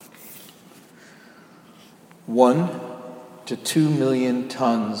to 2 million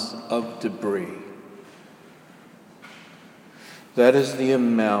tons of debris. That is the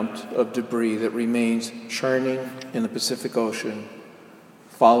amount of debris that remains churning in the Pacific Ocean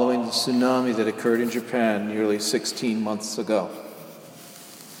following the tsunami that occurred in Japan nearly 16 months ago.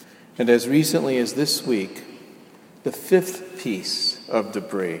 And as recently as this week, the fifth piece of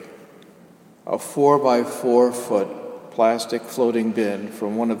debris, a 4 by 4 foot plastic floating bin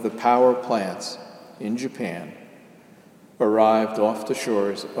from one of the power plants in Japan, arrived off the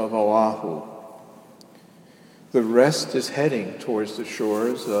shores of Oahu. The rest is heading towards the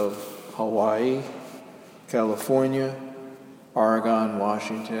shores of Hawaii, California, Oregon,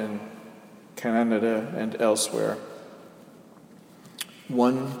 Washington, Canada, and elsewhere.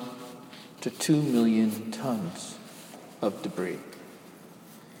 1 to 2 million tons of debris.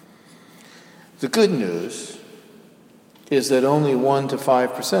 The good news is that only 1 to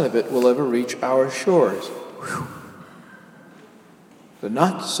 5% of it will ever reach our shores. Whew. The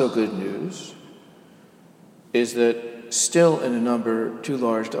not so good news is that still in a number too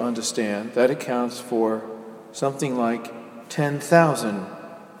large to understand, that accounts for something like 10,000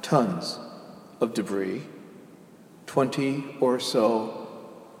 tons of debris, 20 or so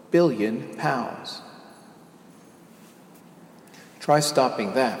billion pounds. Try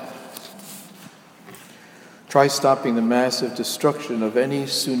stopping that. Try stopping the massive destruction of any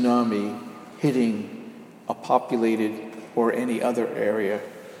tsunami hitting a populated or any other area.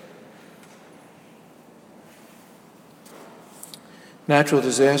 Natural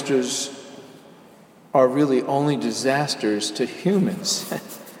disasters are really only disasters to humans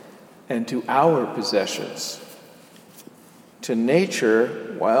and to our possessions. To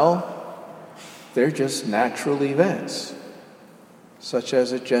nature, well, they're just natural events, such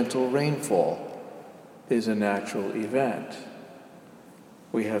as a gentle rainfall is a natural event.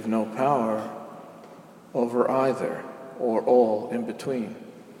 We have no power over either or all in between.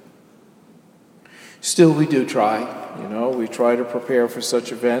 Still, we do try. We try to prepare for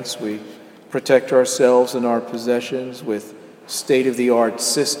such events. We protect ourselves and our possessions with state-of-the-art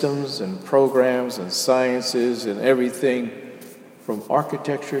systems and programs and sciences and everything from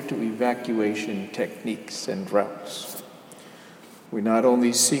architecture to evacuation techniques and routes. We not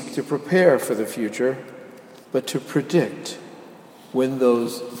only seek to prepare for the future, but to predict when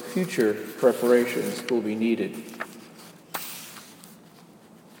those future preparations will be needed.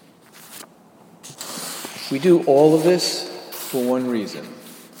 We do all of this for one reason: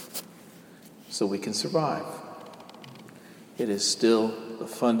 so we can survive. It is still the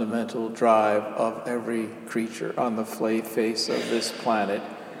fundamental drive of every creature on the face of this planet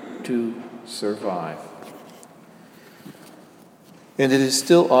to survive. And it is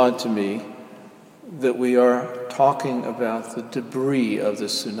still odd to me that we are talking about the debris of the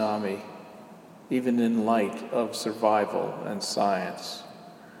tsunami, even in light of survival and science,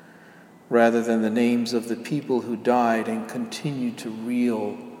 rather than the names of the people who died and continue to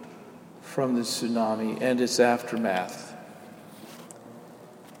reel from the tsunami and its aftermath.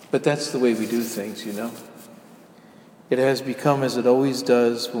 But that's the way we do things, It has become, as it always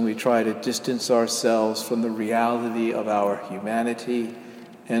does, when we try to distance ourselves from the reality of our humanity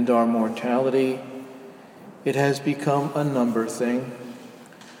and our mortality, it has become a number thing.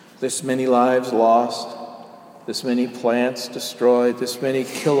 This many lives lost, this many plants destroyed, this many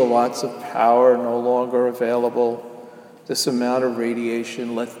kilowatts of power no longer available, this amount of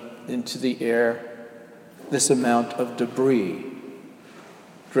radiation let into the air, this amount of debris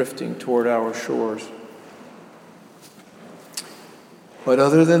drifting toward our shores. But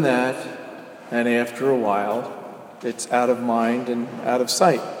other than that, and after a while, it's out of mind and out of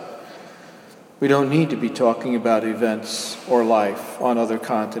sight. We don't need to be talking about events or life on other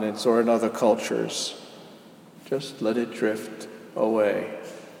continents or in other cultures. Just let it drift away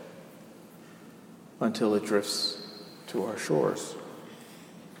until it drifts to our shores.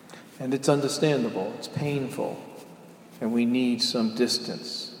 And it's understandable, it's painful, and we need some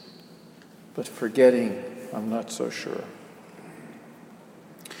distance. But forgetting, I'm not so sure.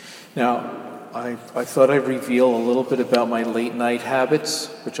 Now, I thought I'd reveal a little bit about my late night habits,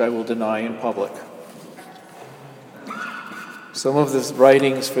 which I will deny in public. Some of the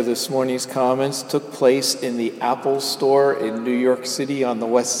writings for this morning's comments took place in the Apple store in New York City on the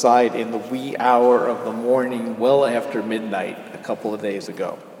West Side in the wee hour of the morning, well after midnight, a couple of days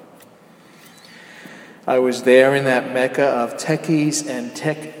ago. I was there in that mecca of techies and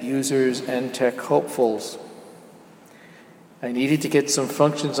tech users and tech hopefuls. I needed to get some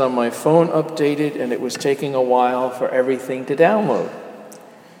functions on my phone updated, and it was taking a while for everything to download.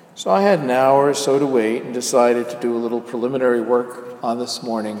 So I had an hour or so to wait and decided to do a little preliminary work on this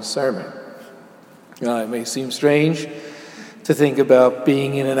morning's sermon. It may seem strange to think about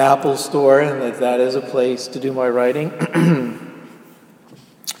being in an Apple store and that is a place to do my writing.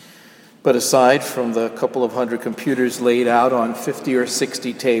 But aside from the couple of hundred computers laid out on 50 or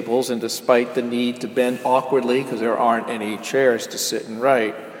 60 tables, and despite the need to bend awkwardly because there aren't any chairs to sit and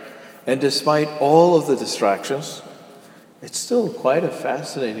write, and despite all of the distractions, it's still quite a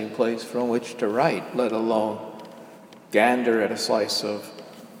fascinating place from which to write, let alone gander at a slice of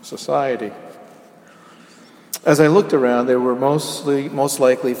society. As I looked around, there were most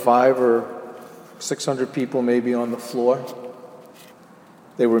likely 500 or 600 people maybe on the floor.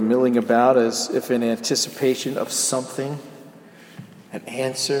 They were milling about as if in anticipation of something, an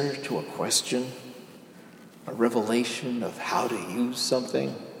answer to a question, a revelation of how to use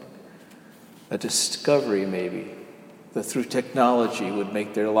something, a discovery maybe that through technology would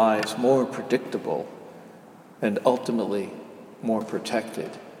make their lives more predictable and ultimately more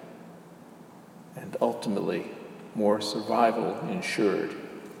protected and ultimately more survival ensured.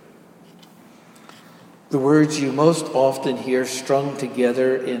 The words you most often hear strung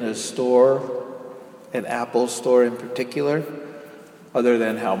together in a store, an Apple store in particular, other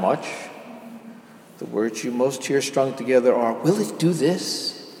than how much, the words you most hear strung together are, will it do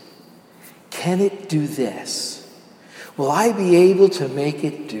this? Can it do this? Will I be able to make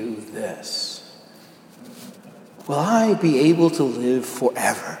it do this? Will I be able to live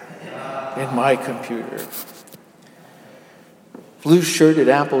forever in my computer? Blue-shirted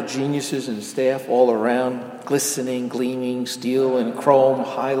Apple geniuses and staff all around, glistening, gleaming steel and chrome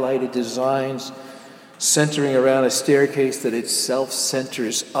highlighted designs centering around a staircase that itself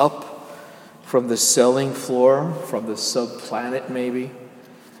centers up from the selling floor, from the subplanet maybe,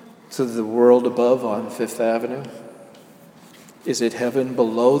 to the world above on Fifth Avenue. Is it heaven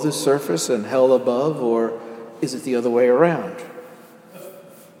below the surface and hell above, or is it the other way around?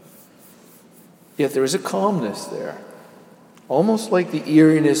 Yet there is a calmness there, almost like the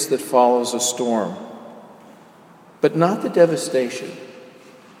eeriness that follows a storm, but not the devastation.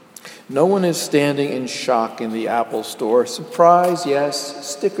 No one is standing in shock in the Apple store. Surprise, yes.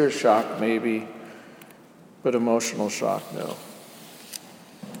 Sticker shock, maybe. But emotional shock, no.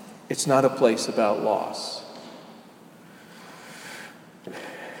 It's not a place about loss.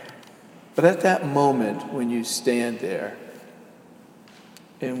 But at that moment when you stand there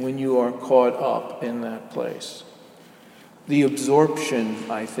and when you are caught up in that place, the absorption,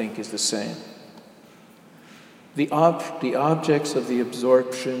 I think, is the same. The objects of the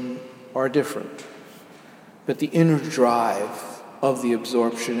absorption are different, but the inner drive of the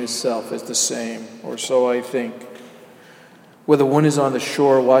absorption itself is the same, or so I think. Whether one is on the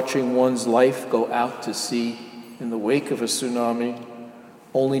shore watching one's life go out to sea in the wake of a tsunami,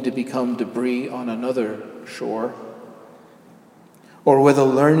 only to become debris on another shore, or whether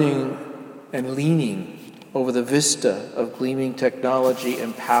learning and leaning over the vista of gleaming technology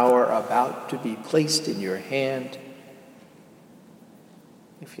and power about to be placed in your hand.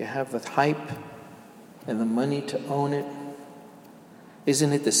 If you have the hype and the money to own it,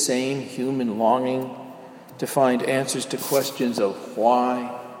 isn't it the same human longing to find answers to questions of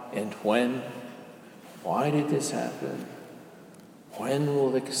why and when? Why did this happen? When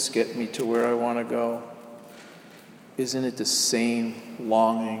will this get me to where I want to go? Isn't it the same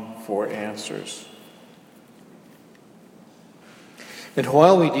longing for answers? And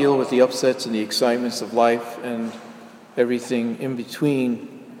while we deal with the upsets and the excitements of life and everything in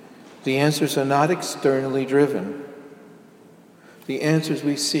between, the answers are not externally driven. The answers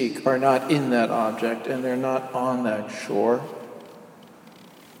we seek are not in that object, and they're not on that shore.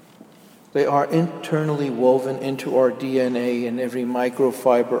 They are internally woven into our DNA in every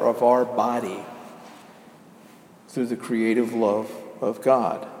microfiber of our body through the creative love of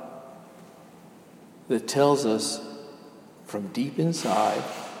God that tells us from deep inside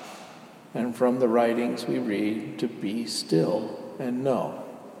and from the writings we read to be still and know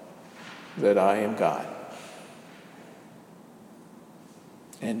that I am God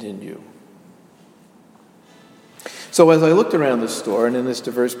and in you. So as I looked around the store and in this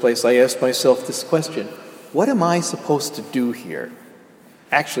diverse place, I asked myself this question: what am I supposed to do here?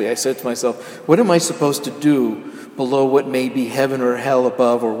 Actually, I said to myself, what am I supposed to do below what may be heaven or hell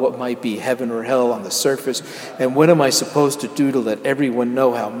above, or what might be heaven or hell on the surface? And what am I supposed to do to let everyone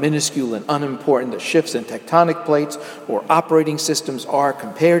know how minuscule and unimportant the shifts in tectonic plates or operating systems are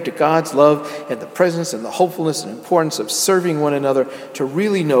compared to God's love and the presence and the hopefulness and importance of serving one another, to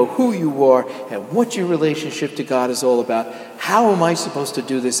really know who you are and what your relationship to God is all about? How am I supposed to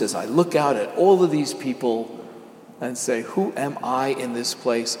do this as I look out at all of these people and say, who am I in this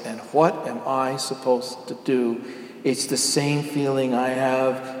place and what am I supposed to do? It's the same feeling I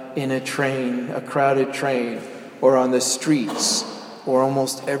have in a train, a crowded train, or on the streets, or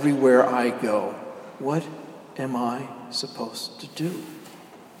almost everywhere I go. What am I supposed to do?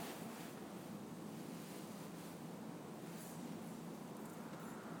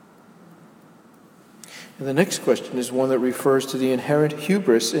 And the next question is one that refers to the inherent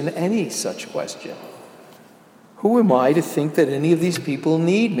hubris in any such question. Who am I to think that any of these people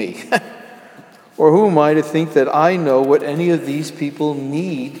need me? Or who am I to think that I know what any of these people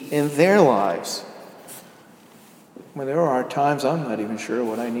need in their lives? Well, there are times I'm not even sure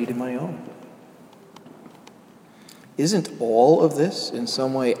what I need in my own. Isn't all of this in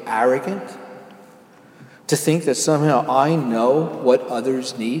some way arrogant? To think that somehow I know what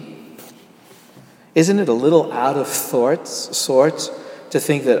others need? Isn't it a little out of sorts to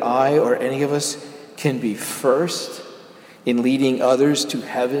think that I or any of us can be first in leading others to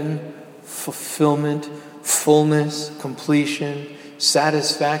heaven, fulfillment, fullness, completion,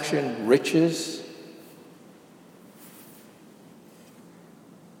 satisfaction, riches?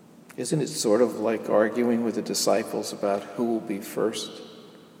 Isn't it sort of like arguing with the disciples about who will be first?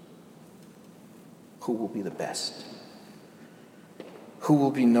 Who will be the best? Who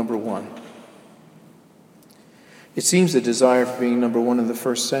will be number one? It seems the desire for being number one in the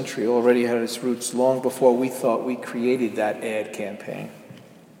first century already had its roots long before we thought we created that ad campaign.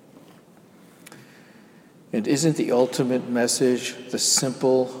 And isn't the ultimate message the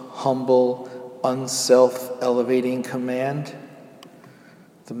simple, humble, unself-elevating command?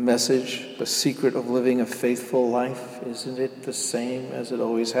 The message, the secret of living a faithful life, isn't it the same as it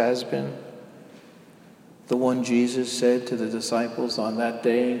always has been? The one Jesus said to the disciples on that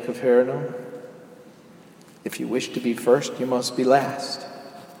day in Capernaum, if you wish to be first, you must be last.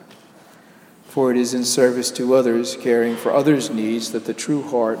 For it is in service to others, caring for others' needs, that the true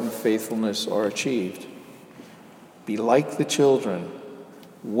heart and faithfulness are achieved. Be like the children.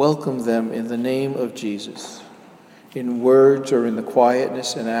 Welcome them in the name of Jesus, in words or in the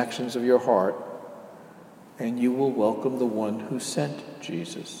quietness and actions of your heart, and you will welcome the one who sent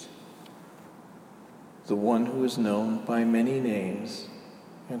Jesus, the one who is known by many names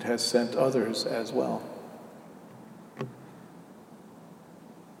and has sent others as well.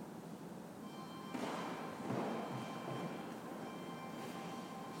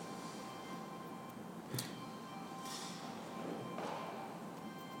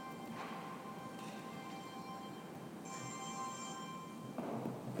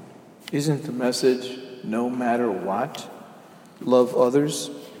 Isn't the message, no matter what, love others,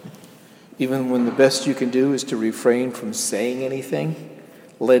 even when the best you can do is to refrain from saying anything,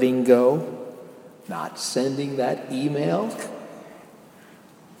 letting go, not sending that email,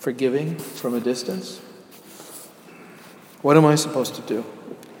 forgiving from a distance? What am I supposed to do?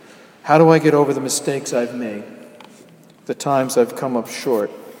 How do I get over the mistakes I've made, the times I've come up short,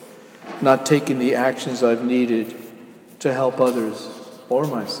 not taking the actions I've needed to help others or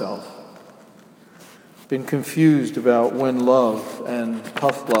myself? Been confused about when love and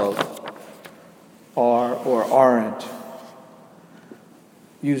tough love are or aren't.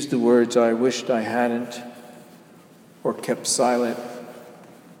 Used the words I wished I hadn't, or kept silent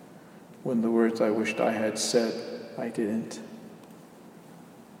when the words I wished I had said I didn't.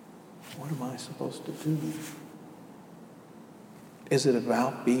 What am I supposed to do? Is it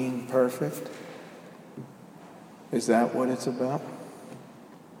about being perfect? Is that what it's about?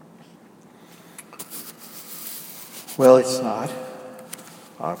 Well, it's not,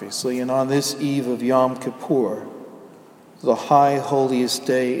 obviously. And on this eve of Yom Kippur, the high holiest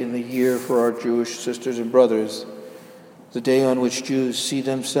day in the year for our Jewish sisters and brothers, the day on which Jews see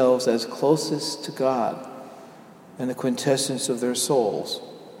themselves as closest to God and the quintessence of their souls,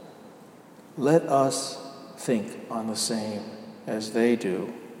 let us think on the same as they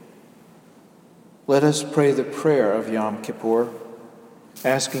do. Let us pray the prayer of Yom Kippur,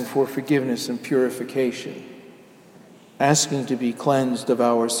 asking for forgiveness and purification, asking to be cleansed of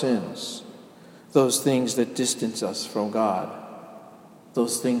our sins, those things that distance us from God,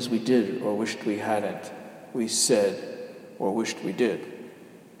 those things we did or wished we hadn't, we said or wished we did.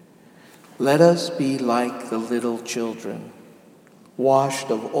 Let us be like the little children, washed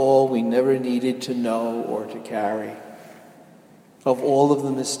of all we never needed to know or to carry, of all of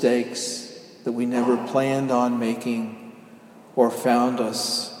the mistakes that we never planned on making or found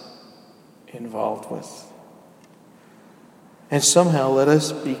us involved with. And somehow let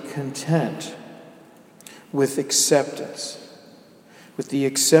us be content with acceptance, with the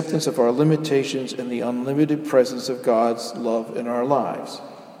acceptance of our limitations and the unlimited presence of God's love in our lives.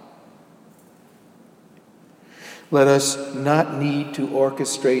 Let us not need to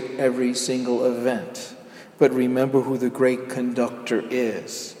orchestrate every single event, but remember who the great conductor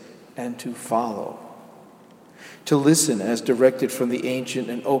is, and to follow. To listen as directed from the ancient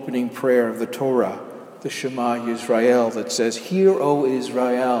and opening prayer of the Torah, the Shema Yisrael, that says, "Hear, O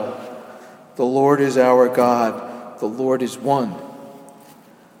Israel, the Lord is our God, the Lord is one."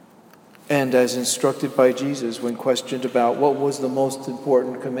 And as instructed by Jesus when questioned about what was the most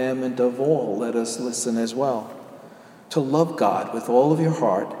important commandment of all, let us listen as well. To love God with all of your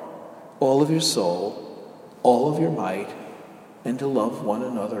heart, all of your soul, all of your might, and to love one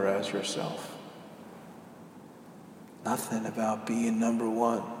another as yourself. Nothing about being number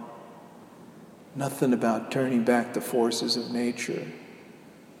one. Nothing about turning back the forces of nature.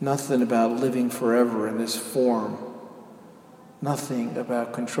 Nothing about living forever in this form. Nothing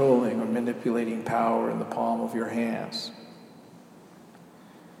about controlling or manipulating power in the palm of your hands.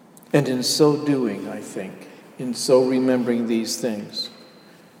 And in so doing, I think, in so remembering these things,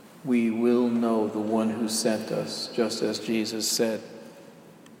 we will know the one who sent us, just as Jesus said.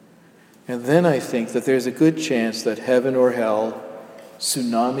 And then I think that there's a good chance that heaven or hell,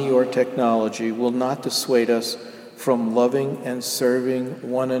 tsunami or technology, will not dissuade us from loving and serving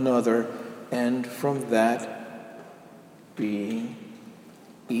one another, and from that being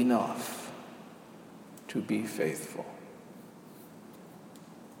enough to be faithful.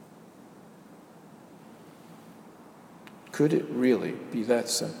 Could it really be that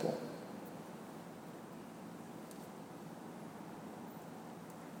simple?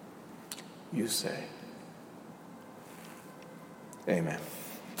 You say. Amen.